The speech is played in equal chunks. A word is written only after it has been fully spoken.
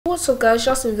What's up guys,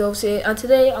 Justin Velves here, and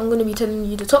today I'm going to be telling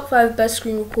you the top 5 best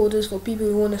screen recorders for people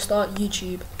who want to start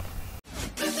YouTube.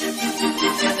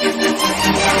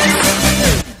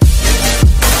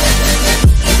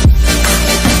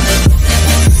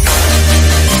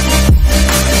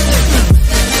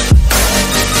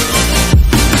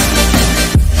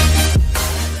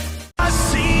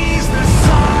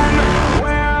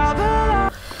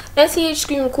 NCH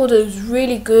screen recorder is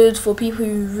really good for people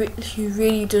who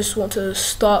really just want to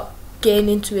start getting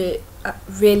into it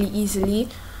really easily.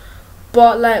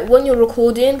 But like when you're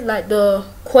recording, like the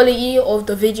quality of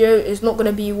the video is not going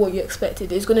to be what you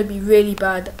expected. It's going to be really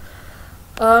bad.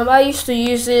 I used to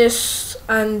use this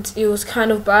and it was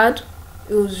kind of bad.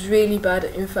 It was really bad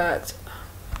in fact.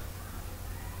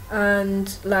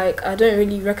 And like I don't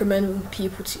really recommend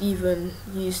people to even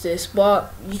use this,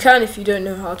 but you can if you don't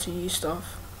know how to use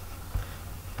stuff.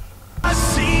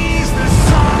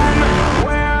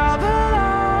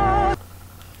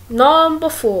 Number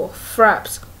 4,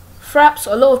 Fraps. Fraps,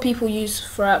 a lot of people use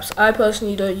Fraps. I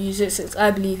personally don't use it since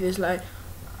I believe it's like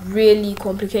really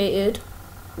complicated.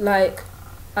 Like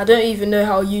I don't even know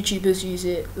how YouTubers use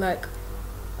it. Like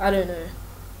I don't know.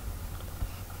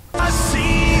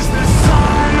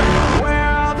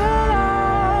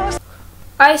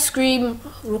 Ice cream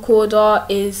recorder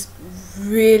is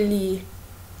really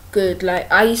good. Like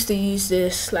I used to use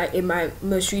this like in my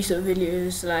most recent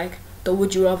videos, like the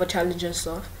would you rather challenge and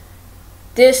stuff.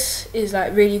 This is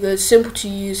like really good, simple to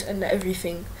use and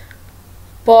everything,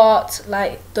 but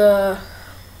like the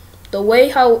way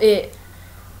how it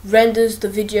renders the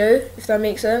video, if that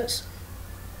makes sense,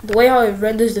 the way how it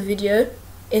renders the video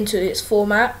into its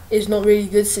format is not really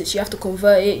good since you have to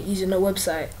convert it using a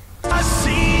website.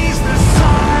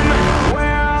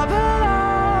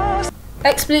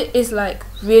 XSplit is like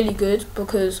really good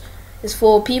because it's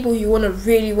for people who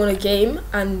really want to game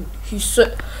and who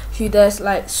there's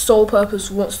like sole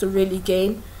purpose wants to really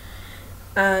game,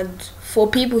 and for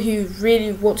people who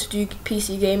really want to do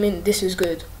PC gaming, this is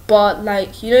good. But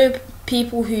like, you know,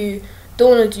 people who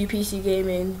don't want to do PC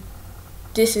gaming,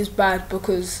 this is bad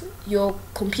because your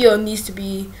computer needs to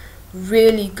be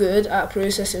really good at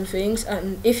processing things,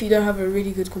 and if you don't have a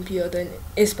really good computer, then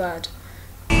it's bad.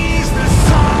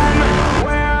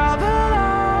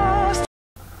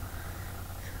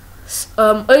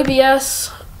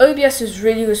 OBS is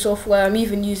really good software. I'm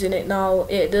even using it now.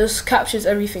 It just captures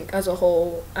everything as a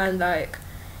whole, and like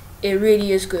it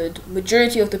really is good.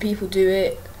 Majority of the people do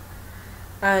it,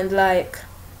 and like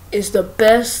it's the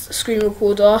best screen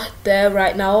recorder there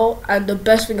right now. And the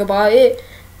best thing about it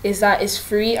is that it's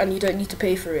free and you don't need to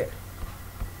pay for it.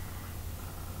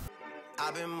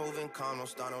 I've been moving calm, don't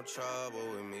start no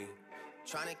trouble with me.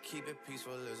 Trying to keep it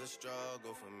peaceful is a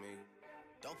struggle for me.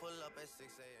 Don't pull up at 6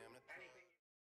 a.m.